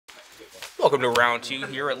Welcome to round 2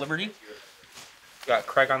 here at Liberty. Got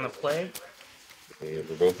Craig on the play. And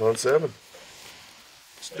we're both on 7.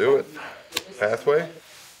 Let's do it. Pathway.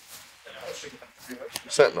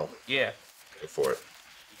 Sentinel. Yeah. Go for it.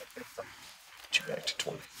 Get you back to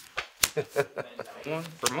 20. One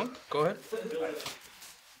for Monk. Go ahead.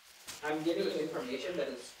 I'm getting information that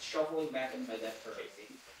is shuffling back in my deck for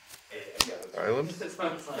Island.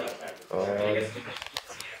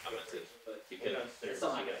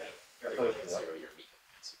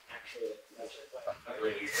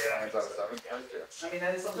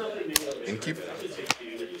 Innkeep.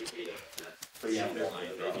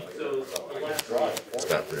 It's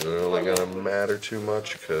not really gonna matter too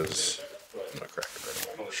much because I'm gonna crack it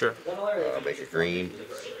anyway. Sure. Make a green.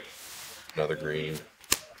 Another green.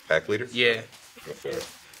 Pack leader? Yeah. Go for it.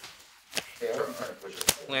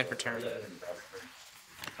 Land for turn.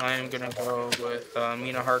 I'm gonna go with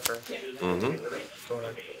Mina Harker. Mm-hmm. Go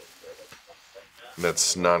ahead. And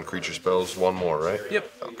that's non-creature spells. One more, right?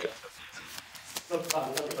 Yep. Okay.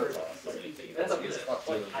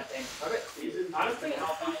 Honestly,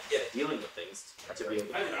 I'll dealing with things to be able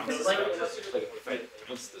to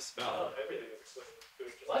once the spell.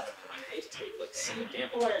 I hate to take like some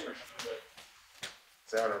damage.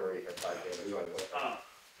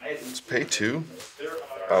 Let's pay 2.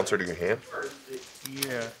 Bouncer to your hand.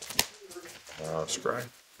 Yeah. Scry.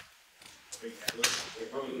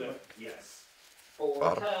 Yes.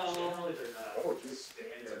 Bottom.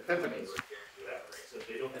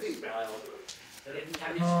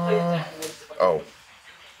 Oh.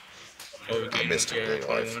 I missed it being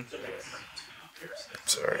life.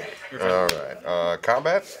 Sorry. Alright.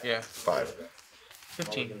 Combat? Yeah. 5.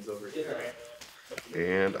 15.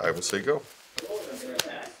 And I will say go.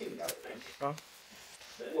 Oh.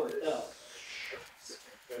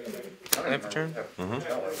 Land for turn. Mm-hmm.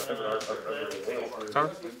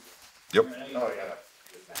 Tower. Yep.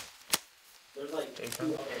 Take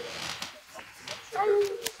turn.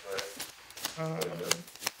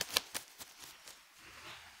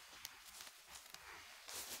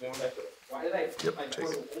 Yep, take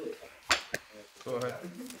it. Go ahead.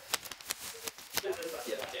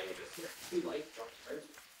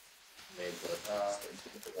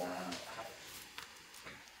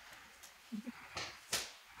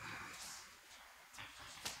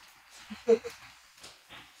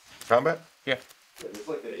 Combat? Yeah.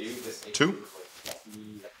 2?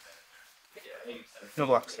 No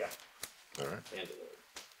blocks. Alright.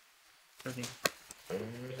 13.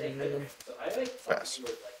 Pass.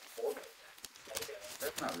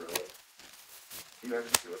 That's not really. You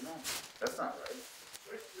have to do it now. That's not right.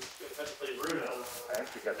 I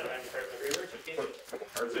actually got that.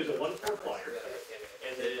 There's a 1/4 flyer,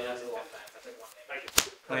 and then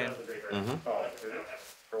Land. Mm-hmm. Oh,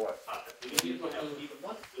 for what?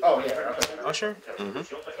 Oh, yeah. Usher. Mm-hmm.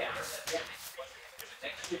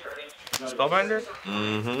 Spellbinder.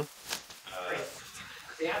 Mm-hmm.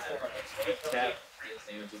 Yeah,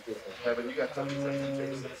 but you got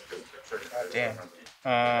Damn.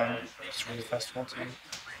 It's really festival team.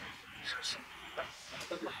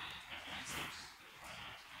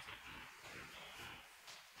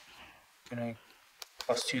 Gonna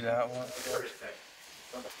 +2 that one.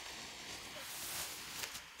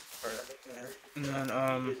 And then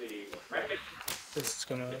this is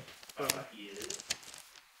gonna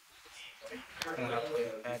I'm not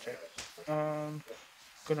playing magic.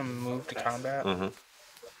 Gonna move to combat. Mm-hmm.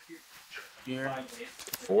 Here.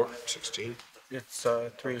 4, 16. It's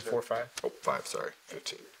 3, 4, 5. Oh, 5, sorry.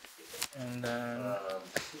 15. And then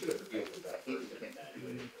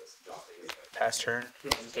pass turn.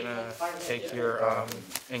 I'm gonna take your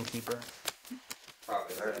innkeeper.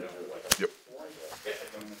 Yep.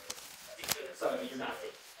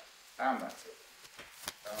 I'm not.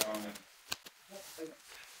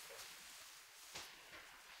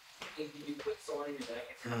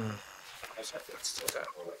 Let's do that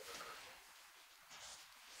one.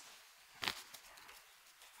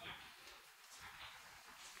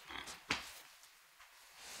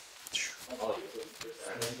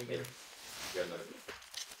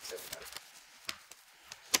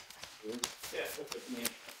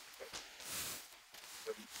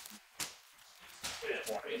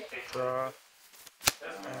 Draw.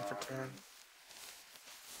 And for turn.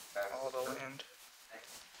 All the land.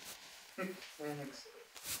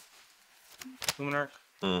 Luminarch.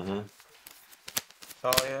 Mm-hmm.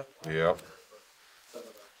 Thalia. Yep.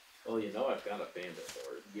 well, you know I've got a bandit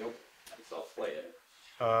sword. Yep. So I'll play it.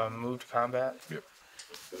 Move to combat. Yep.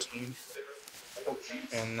 Team.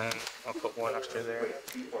 And then I'll put 1 extra there.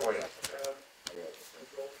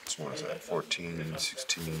 So what is that? 14,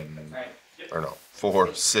 16, or no,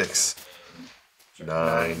 4, 6,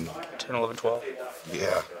 9. 10, 11, 12.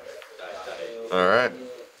 Yeah. All right.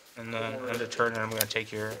 And then end of turn, and I'm going to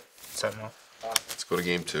take your Sentinel. Let's go to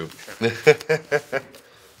game 2. Burn.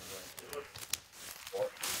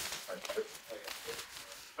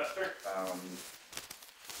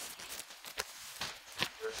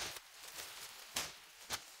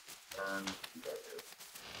 Burn.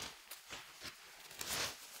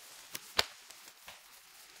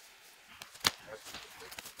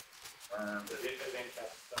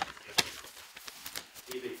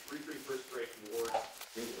 He's a 3/3 first strike ward.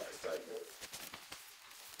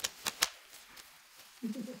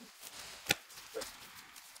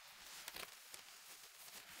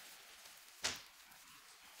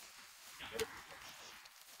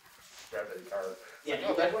 Grab that card. Yeah, you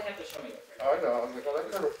definitely have to show me. Oh, I know. I was like, oh,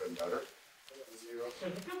 that card would have been better.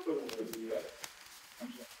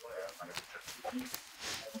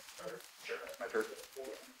 Sure, my turn.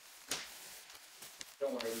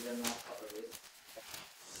 Don't worry, they're not covered.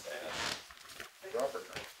 Draw for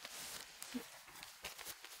turn.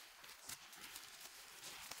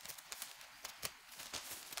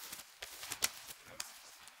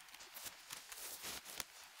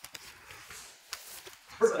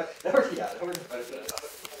 That would have been better.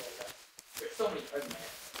 There's so many cards in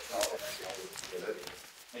there.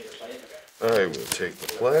 Hey, you're playing? Okay. I will take the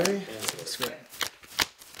play. Looks good.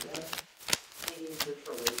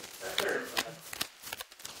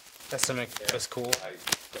 That Simic is cool.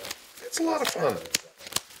 It's a lot of fun.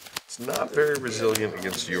 It's not very resilient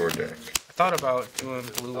against your deck. I thought about doing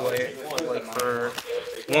blue white,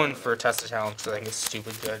 like for test of talent, because I think it's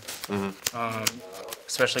stupid good.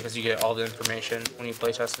 Especially because you get all the information when you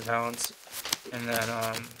play test of talents, and then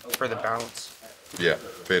for the bounce. Yeah,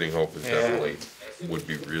 Fading Hope is definitely would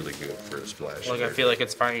be really good for a splash. Like I feel like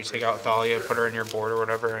it's fine. You take out Thalia, put her in your board or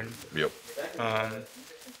whatever, and Yep.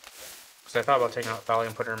 because I thought about taking out Thalia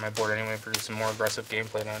and putting her in my board anyway for some more aggressive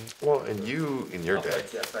gameplay. Then Well, and you in your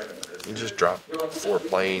deck, you just drop 4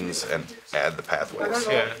 planes and add the pathways,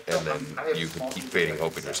 Yeah. and then you can keep Fading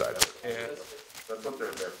Hope in your side. yeah, That's what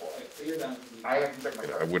they're there for. I have to check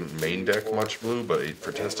my I wouldn't main deck much blue, but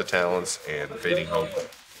for test of talents and Fading Hope,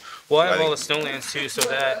 well, I have I all the think- snowlands too, so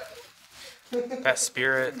that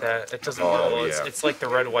spirit that it doesn't Oh, know. yeah. It's like the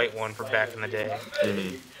red white one from back in the day.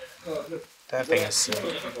 That thing is sick.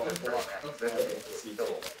 It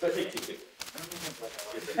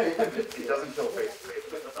doesn't kill face to face.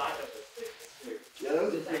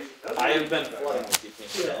 I have been flooding with you can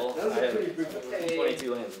tell. I have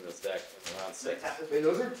 22 lands in this deck in round 6.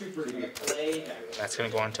 Those are two pretty good. That's gonna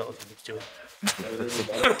go on until it keeps doing.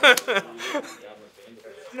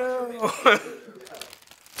 No. No.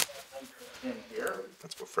 In here?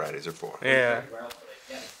 that's what Fridays are for. Yeah.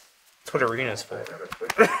 That's what arena's for.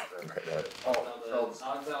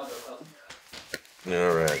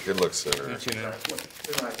 All right, good luck, sir. You too, man.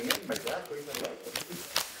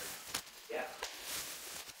 Yeah.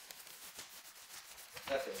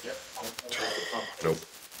 That's it. Yep. Nope.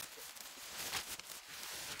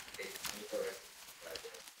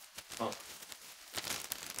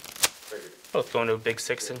 Both going to a big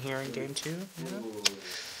 6 in here in game 2. Yeah.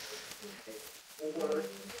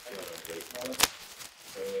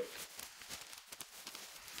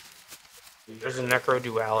 There's a necro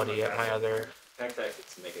duality at my other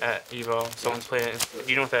at Evo. Someone's playing it. Do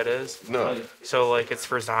you know what that is? No. So like it's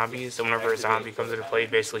for zombies. So whenever a zombie comes into play, you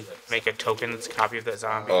basically make a token that's a copy of that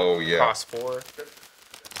zombie. Oh, yeah. Cost 4.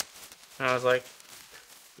 And I was like,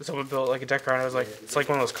 someone built like a deck card. I was like, it's like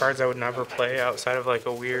one of those cards I would never play outside of like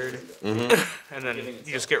a weird. And then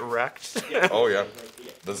you just get wrecked. Oh yeah,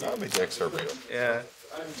 the zombie decks are real. Yeah.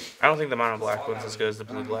 I don't think the mono black one's as good as the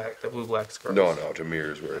blue black. The blue black's gross. No,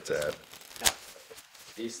 Jameer is where it's at.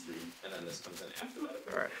 These 3, and then this comes in after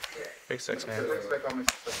that. Alright. Big 6, man.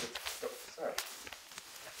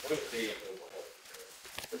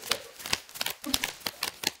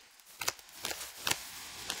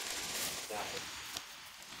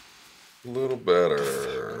 A little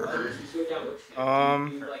better.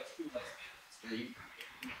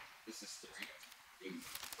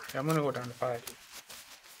 Yeah, I'm gonna go down to 5.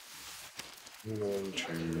 I'm going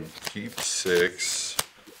to keep 6.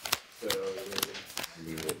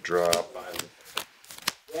 We will drop.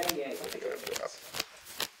 Yeah, yeah. I'm gonna drop.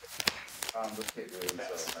 This kid really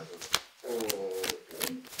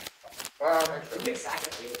well, actually,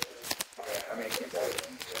 Exactly. I mean, keep that.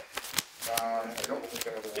 I don't think I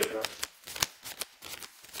have a way up.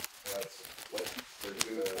 That's what, 2,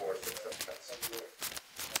 4, 6, 7, 8.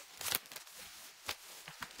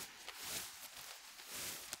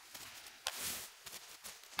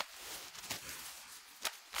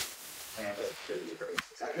 And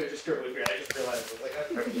just totally weird. I just realized I was like,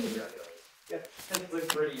 yeah, it's like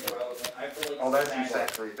pretty irrelevant. I feel like Oh, that's you said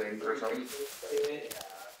 3 things or something.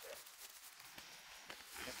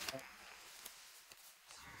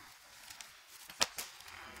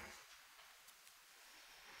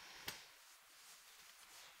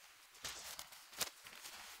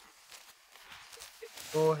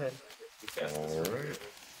 Go ahead. All right.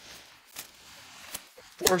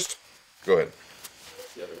 Forced. Go ahead.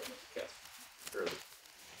 The other one, cast early.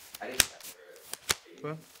 I didn't cast early.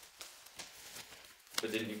 Well,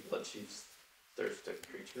 But didn't you let Chiefs thirst a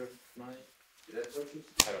creature of mine? Did that what you?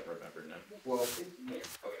 I don't remember now. Well, okay.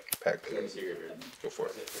 Pack. Let me see your Go for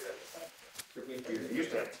it. You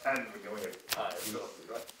used to have 10 when you only had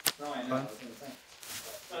No, I know. I was gonna say.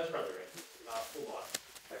 That's probably right. Full block.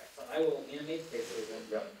 Okay, so I will animate basically then.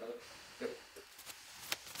 Yep.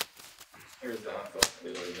 Here's the info. We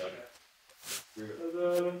already done.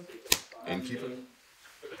 Innkeeper.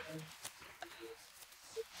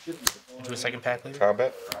 do a second pack later.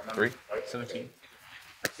 Combat. 3. 17.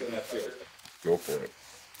 Go for it.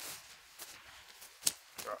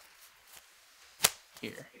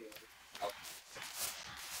 Here.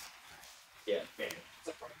 Yeah, man.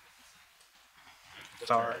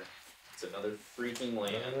 Sorry. It's another freaking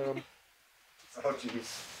land. Oh,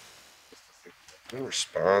 jeez. No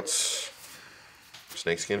response.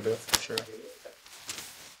 Snakeskin bit. Sure.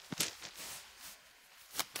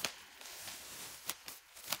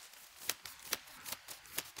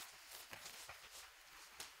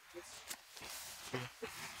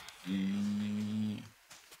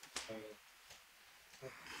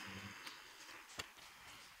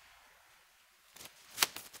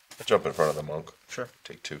 Jump in front of the monk. Sure.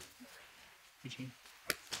 Take 2. Eugene.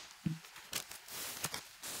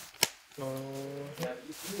 Oh,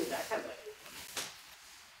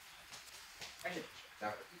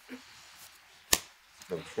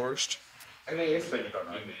 No forced. I mean, it's been done,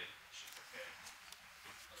 right?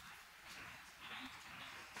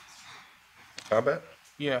 Combat.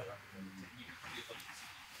 yeah.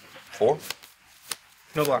 4.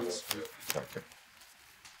 No blocks. Okay.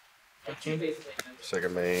 15.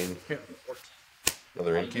 Second main. Yeah.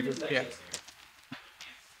 Another innkeeper. Yeah.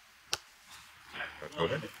 Go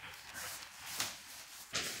ahead.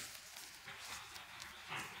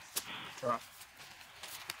 Draw.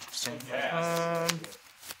 Same.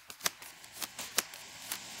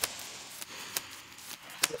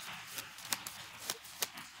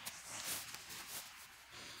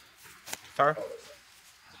 Star.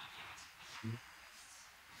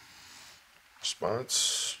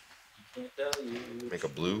 Response. Can't tell you. Make a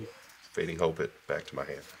blue. Fading hope it back to my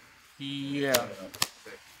hand. Yeah.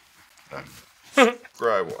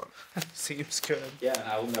 Gry 1. Seems good. Yeah,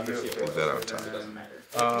 I will never see it. Leave that on top. It doesn't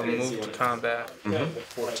matter. Move to combat.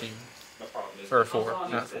 14. No problem. Or 4,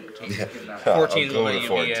 not 14. Yeah. 14 I'll go will to let you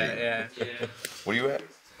 14. be at, yeah. What are you at?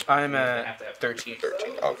 I'm at 13.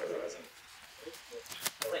 13. Okay.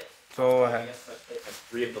 Go ahead.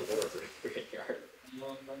 3 of the lords are in the yard.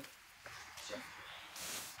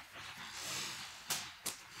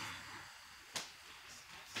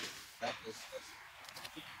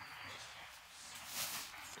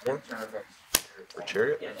 Four. For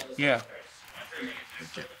chariot. Yeah.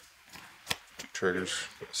 2 triggers.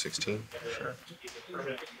 16. Sure.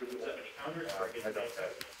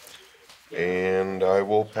 And I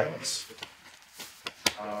will pass.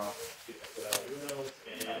 I'm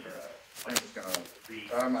just gonna,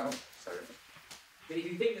 I don't, sorry. But if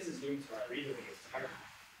you think this is doomed for a reason, it's hard.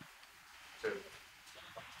 2.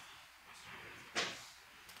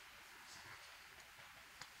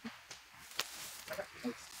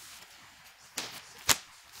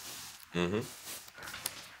 Mm-hmm.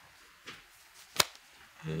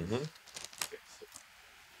 Mm-hmm.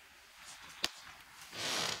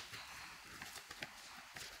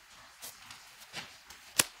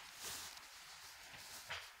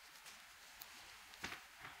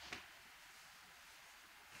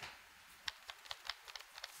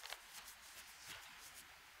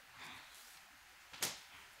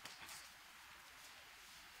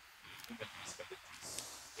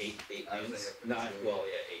 Eight lines. Not, well,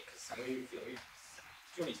 yeah, 8, because how do you feel?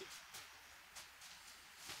 22.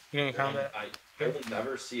 You gonna combat? I will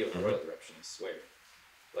never see a royal eruption, I swear.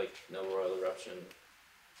 Like, no royal eruption,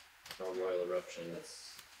 no royal eruption,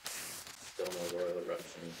 still no royal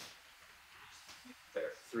eruption. There,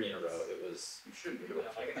 3 in a row, it was, You shouldn't do it.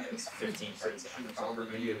 it was 15 turns. Over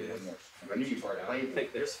me, it is. I knew you part I out.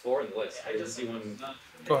 think there's 4 in the list, I didn't see one.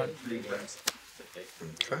 Go ahead. 3 turns.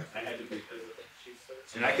 Okay.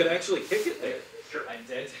 And I could actually kick it there. Sure, I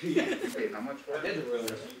did. Wait, how much for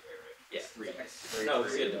it? Yeah, 3. No, it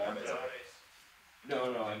was the end of my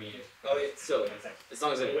No, I mean, oh, yeah, so as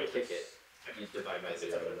long as I didn't kick it, you divide by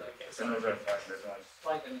 0 and I can't. So no red flag, there's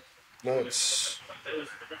one. No, it's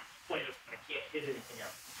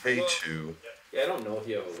K2 Yeah, I don't know if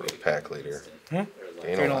you have a for way the to pack leader. Hmm?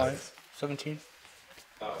 Gain Gain a a life. life. 17.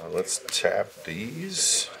 Let's tap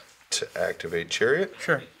these to activate Chariot.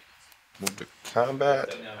 Sure. Move to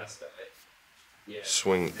combat. No, that's that. Yeah.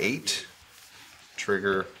 Swing 8.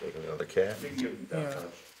 Trigger with another cat.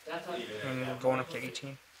 Yeah. And we're going up to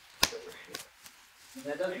 18.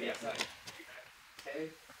 That doesn't make sense. Okay.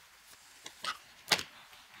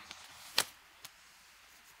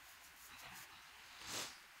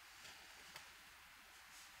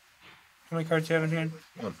 How many cards do you have in hand?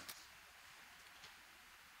 1.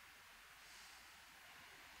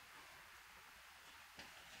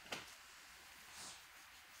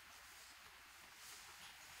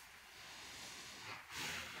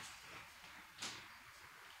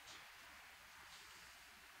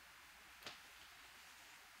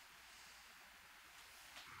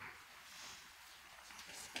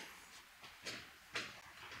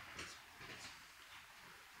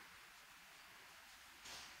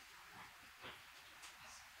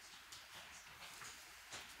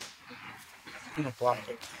 I'm gonna block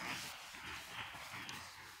it.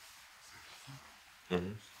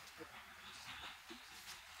 Mm-hmm.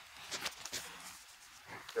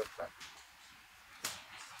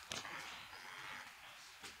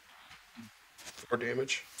 4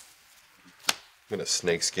 damage. I'm gonna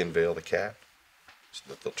snakeskin veil the cat so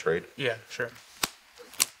that they'll trade. Yeah, sure.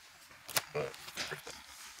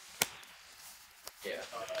 Yeah.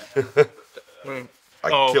 Wait. I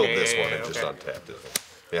Oh, killed okay, this yeah, one yeah, and just okay. untapped it.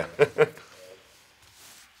 Yeah.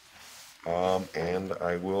 And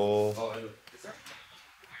I will.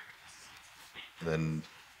 Then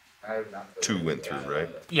I have not. 2 went through, right?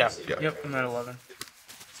 Yeah. Yeah. Yep, I'm at 11.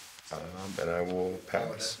 And I will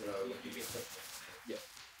pass.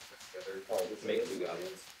 Make 2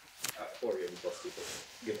 goblins. Or even plus 2.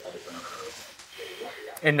 Give other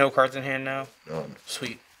And no cards in hand now? None.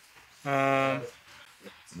 Sweet.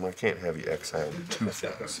 I can't have you exile 2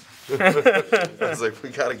 things. I was like, we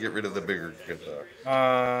gotta get rid of the bigger guitar.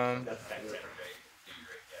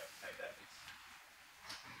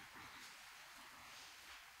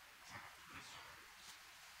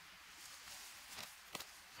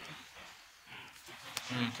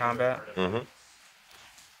 Combat. Mm-hmm.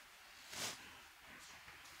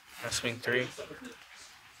 I swing 3.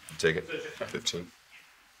 Take it. 15.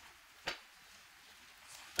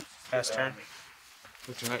 Pass turn.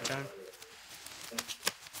 Move to night time.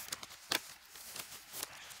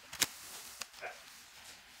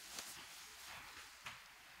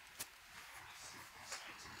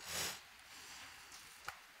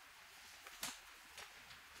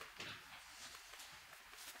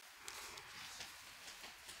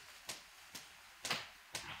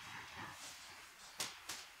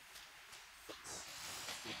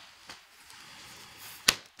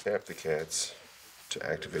 Tap the cats to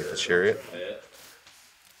activate the chariot.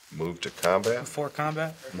 Move to combat. Before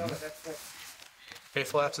combat.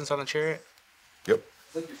 Faithful absence on the chariot. Yep.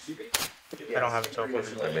 I don't have a token.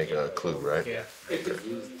 I make a clue, right? Yeah.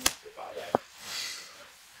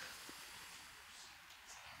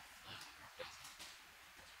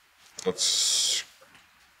 Let's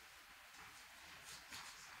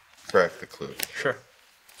crack the clue. Sure.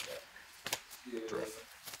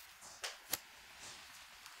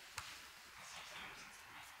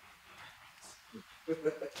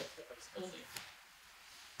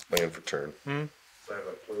 Land for turn. Hmm.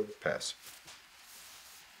 Pass.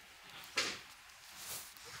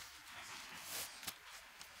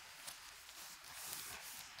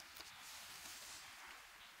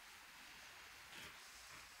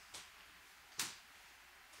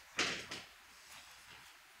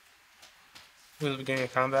 Move the beginning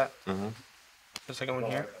of combat. Mm-hmm. The second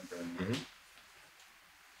one here. Mm-hmm.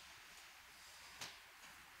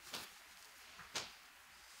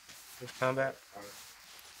 Move combat.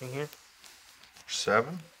 In here.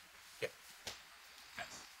 7. Yeah.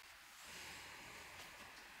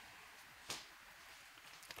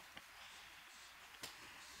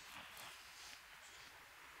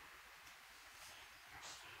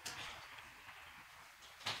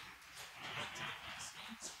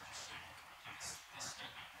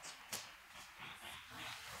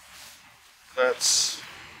 Let's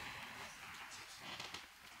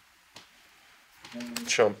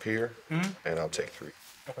jump here, Mhm. and I'll take 3.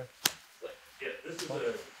 Okay.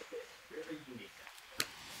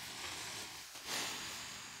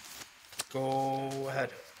 Go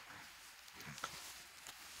ahead.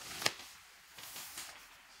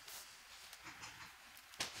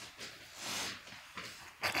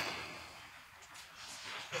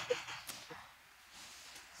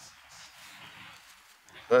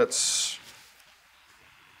 Let's.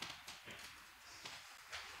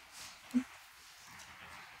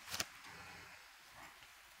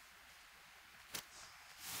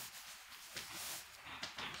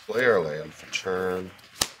 Play our land for turn.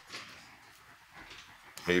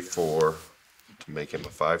 Pay 4 to make him a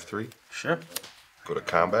 5/3. Sure. Go to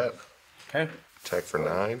combat. Okay. Attack for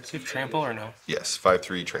 9. See if trample or no. Yes,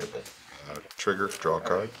 5/3 trample. Trigger, draw a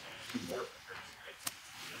card.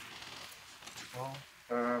 Well,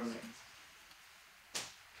 Um,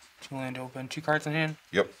 2 land open, 2 cards in hand.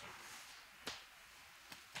 Yep.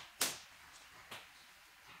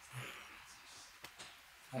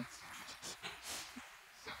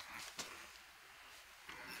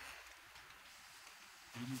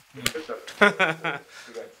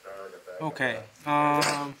 Okay.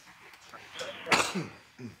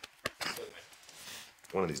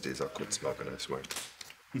 One of these days I'll quit smoking, I swear.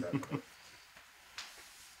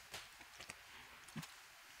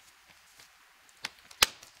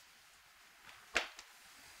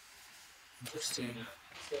 Interesting.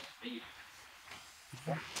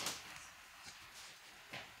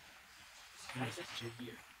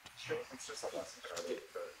 it's just a lesson card.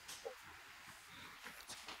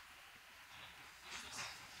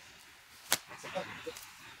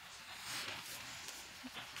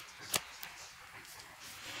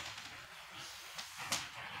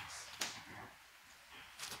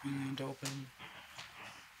 Hand open.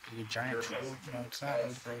 A giant troll. No, it's not.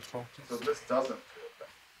 It's a troll. So this doesn't.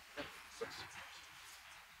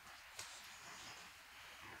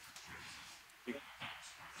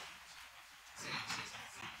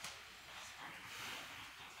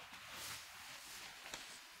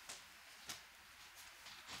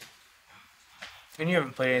 And you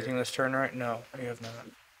haven't played anything this turn, right? No, you have not.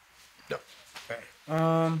 No. Okay.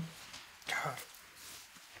 God.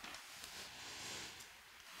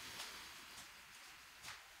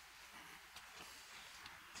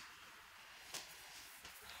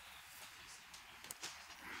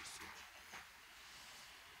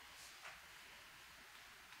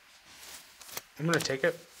 I'm gonna take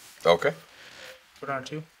it. Okay. Put on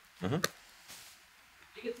 2. Mm-hmm.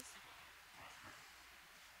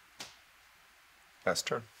 Last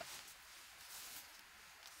turn.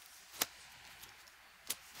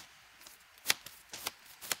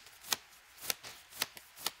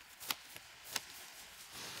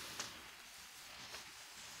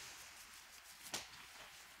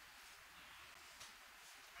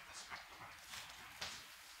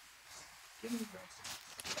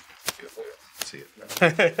 See it.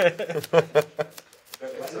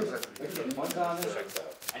 One comment.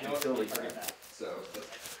 I know it's really great. So.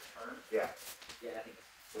 Yeah. Yeah, I think.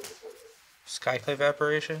 Skyclave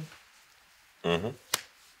apparition. Mm-hmm.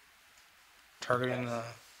 Targeting the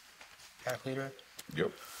pack leader.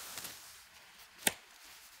 Yep.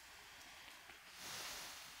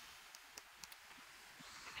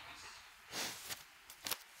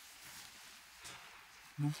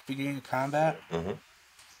 Beginning of combat. Mm-hmm.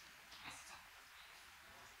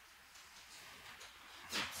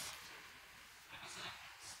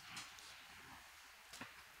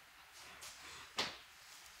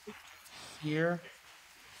 Here.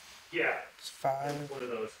 Yeah, It's 5, one of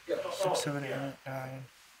those. 6, 7, 8, 9,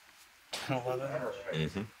 10, 11.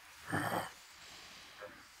 Mm-hmm.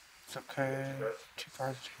 It's okay. 2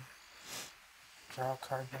 cards. Draw a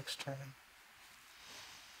card next turn.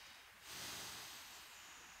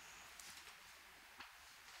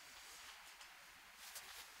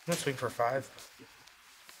 I'm gonna swing for 5.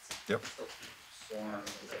 Yep. Swarm,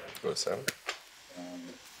 Go to 7.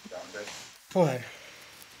 down deck. Boy.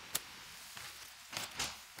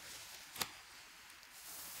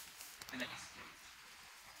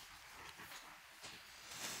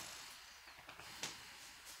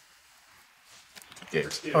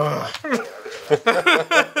 Games. Ugh.